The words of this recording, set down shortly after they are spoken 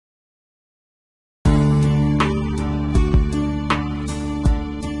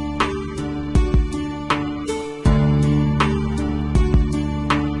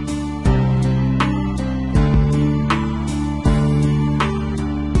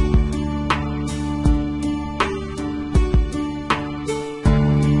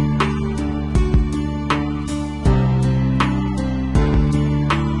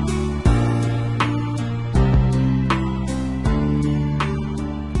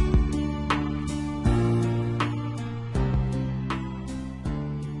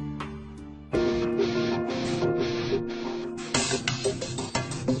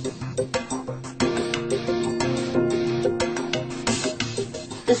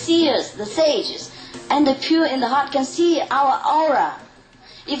seers, the sages, and the pure in the heart can see our aura.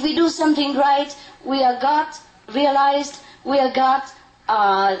 If we do something right, we are God realized, we are God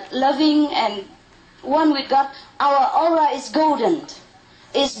loving and one with God. Our aura is golden,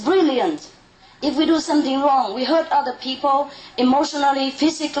 is brilliant. If we do something wrong, we hurt other people emotionally,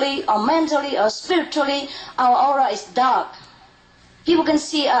 physically, or mentally, or spiritually, our aura is dark. People can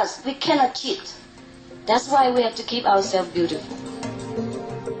see us, we cannot cheat. That's why we have to keep ourselves beautiful.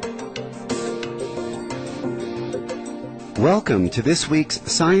 Welcome to this week's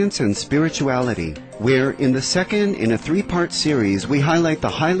Science and Spirituality, where in the second in a three-part series we highlight the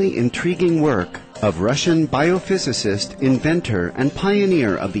highly intriguing work of Russian biophysicist, inventor, and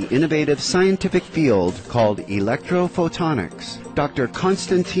pioneer of the innovative scientific field called electrophotonics, Dr.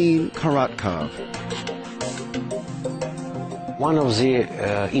 Konstantin Korotkov. One of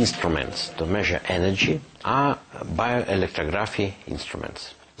the instruments to measure energy are bioelectrography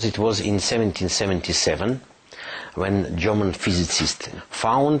instruments. It was in 1777 when German physicists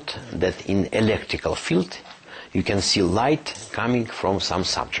found that in electrical field you can see light coming from some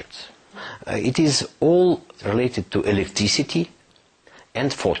subjects. It is all related to electricity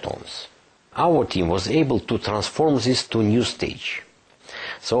and photons. Our team was able to transform this to a new stage.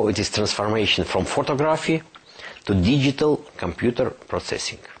 So it is transformation from photography to digital computer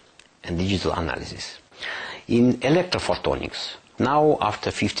processing and digital analysis. In electrophotonics, now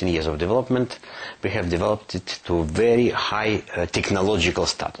after 15 years of development, we have developed it to very high technological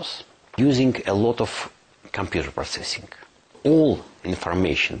status, using a lot of computer processing. All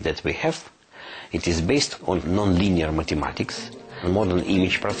information that we have, it is based on nonlinear mathematics, modern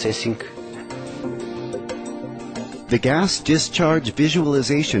image processing. The gas discharge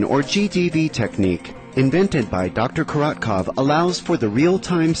visualization, or GDV technique, invented by Dr. Korotkov, allows for the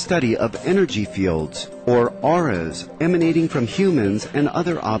real-time study of energy fields, or auras, emanating from humans and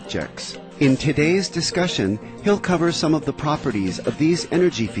other objects. In today's discussion, he'll cover some of the properties of these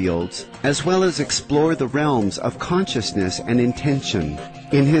energy fields, as well as explore the realms of consciousness and intention.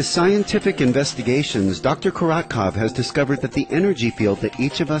 In his scientific investigations, Dr. Korotkov has discovered that the energy field that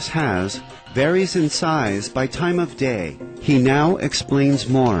each of us has varies in size by time of day. He now explains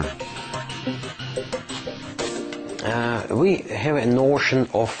more. We have a notion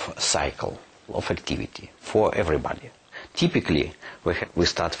of cycle, of activity for everybody. Typically, we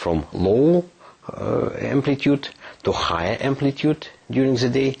start from low amplitude to higher amplitude during the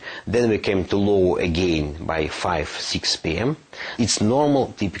day. Then we came to low again by 5-6 p.m. It's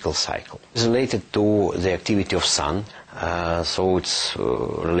normal, typical cycle. It's related to the activity of sun, so it's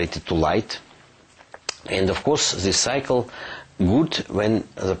related to light. And of course, this cycle good when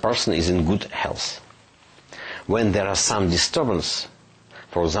the person is in good health. When there are some disturbance,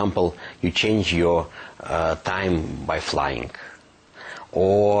 for example, you change your time by flying,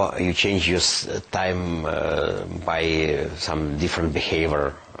 or you change your time by some different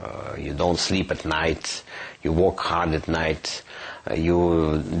behavior. You don't sleep at night, you work hard at night,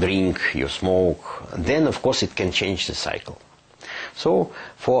 you drink, you smoke, then of course it can change the cycle. So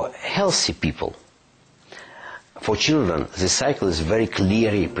for healthy people, for children, the cycle is very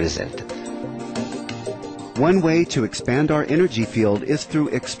clearly presented. One way to expand our energy field is through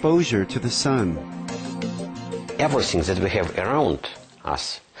exposure to the sun. Everything that we have around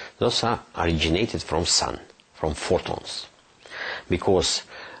us, those are originated from sun, from photons. Because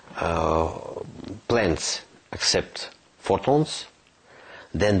plants accept photons,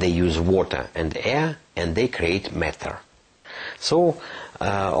 then they use water and air, and they create matter. So,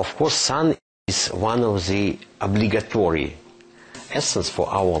 of course, sun is one of the obligatory essence for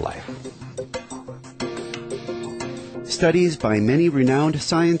our life. Studies by many renowned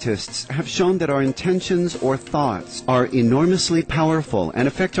scientists have shown that our intentions or thoughts are enormously powerful and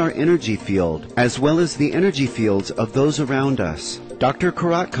affect our energy field, as well as the energy fields of those around us. Dr.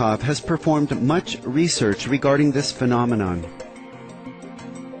 Korotkov has performed much research regarding this phenomenon.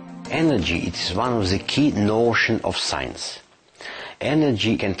 Energy, it is one of the key notions of science.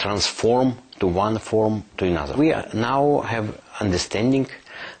 Energy can transform to one form to another. We now have understanding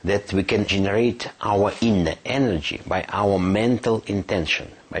that we can generate our inner energy by our mental intention,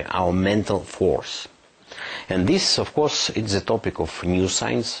 by our mental force. And this, of course, is the topic of new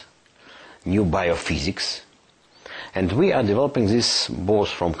science, new biophysics. And we are developing this both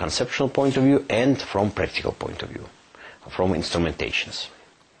from conceptual point of view and from practical point of view, from instrumentations.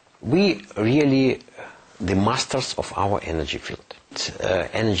 We really the masters of our energy field.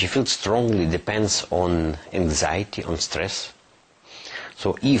 Energy field strongly depends on anxiety, on stress.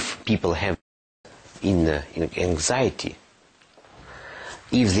 So if people have in anxiety,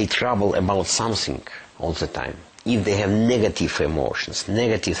 if they trouble about something all the time, if they have negative emotions,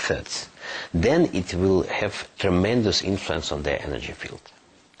 negative thoughts, then it will have tremendous influence on their energy field.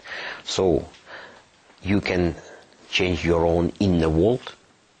 So you can change your own inner world,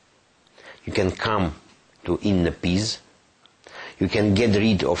 you can come to inner peace, you can get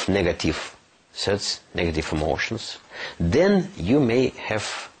rid of negative thoughts, negative emotions, then you may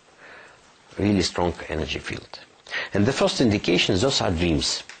have really strong energy field. And the first indications, those are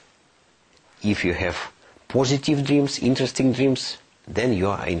dreams. If you have positive dreams, interesting dreams, then you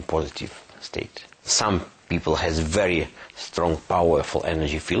are in positive state. Some people has very strong, powerful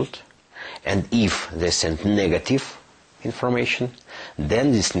energy field, and if they send negative information,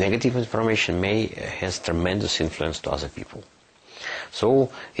 then this negative information may has tremendous influence to other people.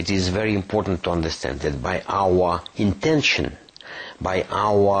 So it is very important to understand that by our intention, by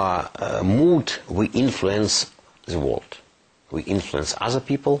our mood, we influence the world. We influence other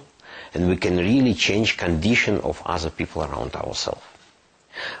people, and we can really change condition of other people around ourselves.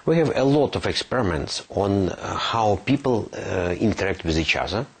 We have a lot of experiments on how people interact with each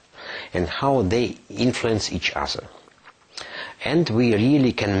other and how they influence each other. And we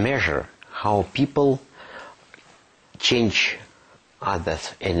really can measure how people change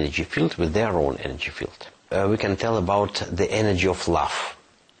others' energy field with their own energy field. We can tell about the energy of love.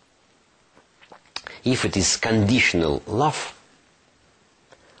 If it is conditional love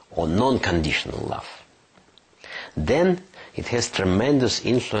or non-conditional love, then it has tremendous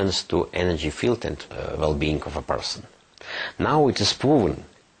influence to energy field and well-being of a person. Now it is proven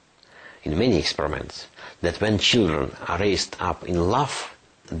in many experiments that when children are raised up in love,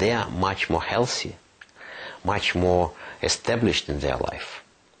 they are much more healthy, much more established in their life,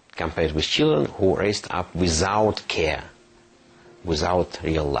 compared with children who are raised up without care, without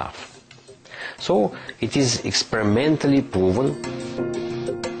real love. So it is experimentally proven.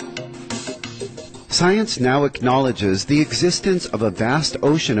 Science now acknowledges the existence of a vast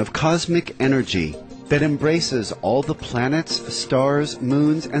ocean of cosmic energy that embraces all the planets, stars,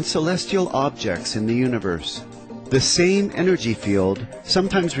 moons, and celestial objects in the universe. The same energy field,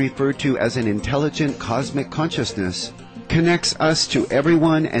 sometimes referred to as an intelligent cosmic consciousness, connects us to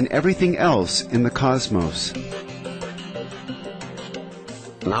everyone and everything else in the cosmos.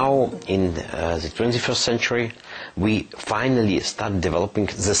 Now, in the 21st century, we finally start developing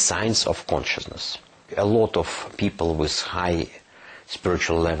the science of consciousness. A lot of people with high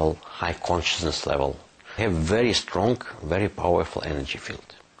spiritual level, high consciousness level, have very strong, very powerful energy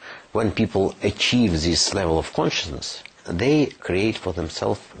field. When people achieve this level of consciousness, they create for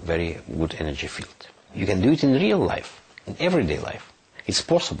themselves very good energy field. You can do it in real life, in everyday life. It's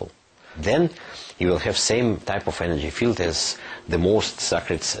possible. Then you will have same type of energy field as the most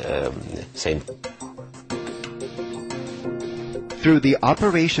sacred saint. Through the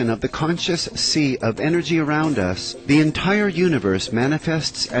operation of the conscious sea of energy around us, the entire universe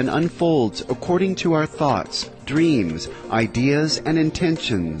manifests and unfolds according to our thoughts, dreams, ideas, and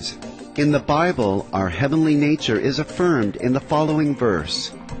intentions. In the Bible, our heavenly nature is affirmed in the following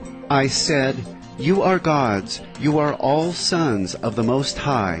verse. I said, "You are gods, you are all sons of the Most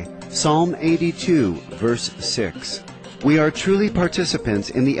High." Psalm 82, verse 6. We are truly participants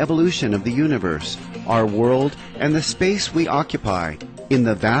in the evolution of the universe, our world, and the space we occupy, in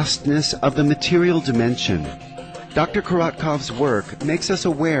the vastness of the material dimension. Dr. Korotkov's work makes us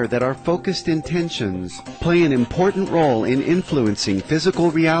aware that our focused intentions play an important role in influencing physical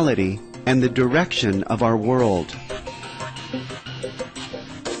reality and the direction of our world.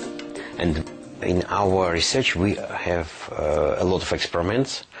 And in our research we have a lot of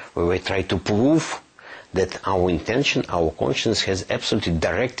experiments where we try to prove that our intention, our conscience has absolutely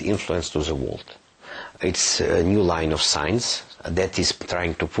direct influence to the world. It's a new line of science that is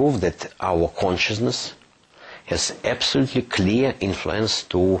trying to prove that our consciousness has absolutely clear influence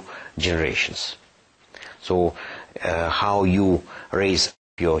to generations. So how you raise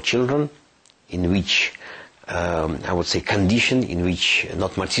your children, in which I would say condition, in which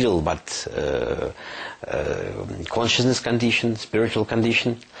not material but consciousness condition, spiritual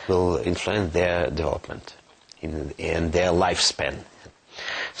condition, will influence their development and their lifespan.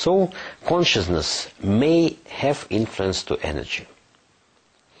 So consciousness may have influence to energy.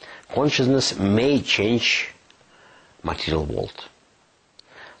 Consciousness may change material world.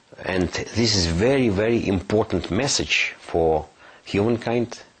 And this is very, very important message for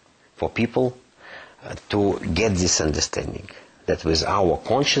humankind, for people, to get this understanding that with our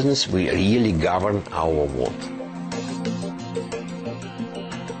consciousness we really govern our world.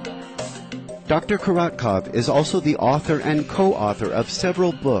 Dr. Korotkov is also the author and co-author of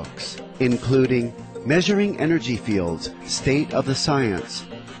several books, including Measuring Energy Fields, State of the Science,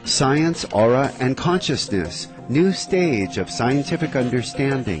 Science, Aura, and Consciousness, new stage of scientific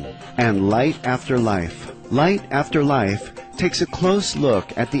understanding, and Light After Life. Light After Life takes a close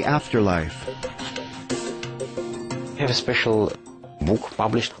look at the afterlife. I have a special book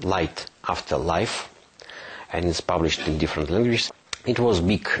published, Light After Life, and it's published in different languages. It was a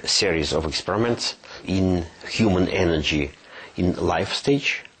big series of experiments in human energy in life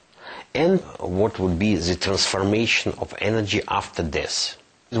stage and what would be the transformation of energy after death.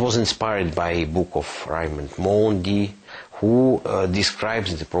 It was inspired by a book of Raymond Mondi, who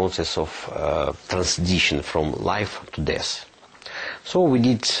describes the process of transition from life to death. So we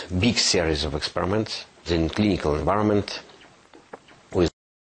did a big series of experiments in clinical environment with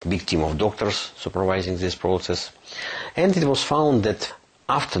a big team of doctors supervising this process. And it was found that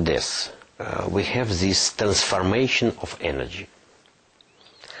after death we have this transformation of energy.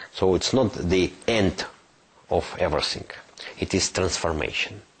 So it's not the end of everything, it is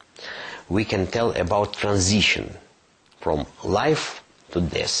transformation. We can tell about transition from life to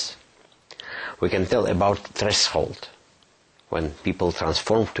death. We can tell about threshold, when people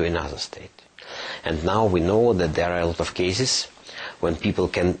transform to another state. And now we know that there are a lot of cases when people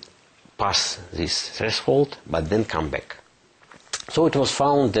can pass this threshold but then come back. So it was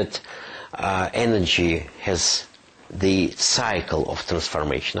found that energy has the cycle of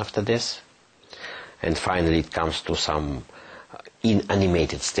transformation after death, and finally it comes to some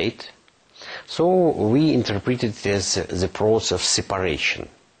inanimated state. So we interpret it as the process of separation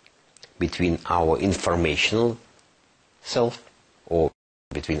between our informational self, or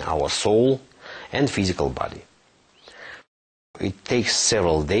between our soul and physical body. It takes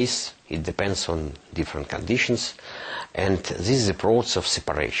several days, it depends on different conditions, and this is the process of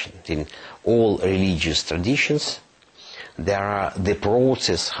separation. In all religious traditions, there are the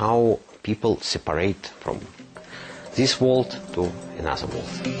process how people separate from this world to another world.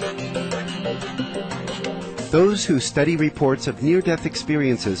 Those who study reports of near-death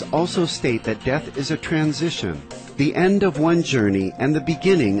experiences also state that death is a transition, the end of one journey and the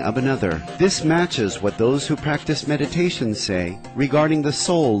beginning of another. This matches what those who practice meditation say regarding the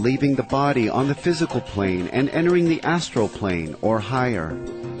soul leaving the body on the physical plane and entering the astral plane or higher.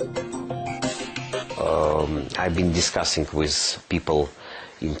 I've been discussing with people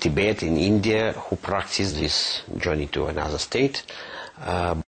in Tibet, in India, who practice this journey to another state.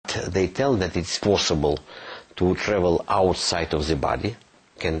 But they tell that it's possible to travel outside of the body.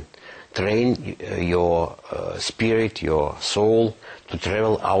 You can train your spirit, your soul, to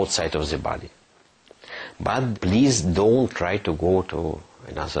travel outside of the body. But please don't try to go to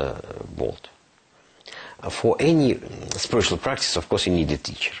another world. For any spiritual practice, of course, you need a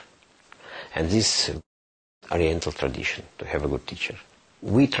teacher. And this Oriental tradition, to have a good teacher.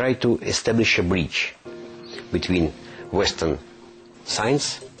 We try to establish a bridge between Western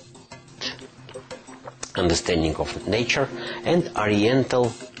science, understanding of nature, and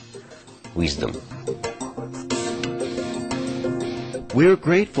Oriental wisdom. We're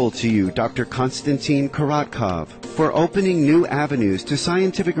grateful to you, Dr. Konstantin Korotkov, for opening new avenues to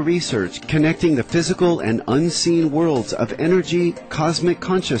scientific research connecting the physical and unseen worlds of energy, cosmic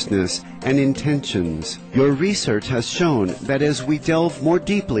consciousness, and intentions. Your research has shown that as we delve more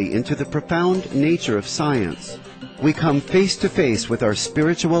deeply into the profound nature of science, we come face to face with our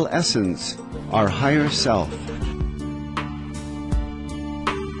spiritual essence, our higher self.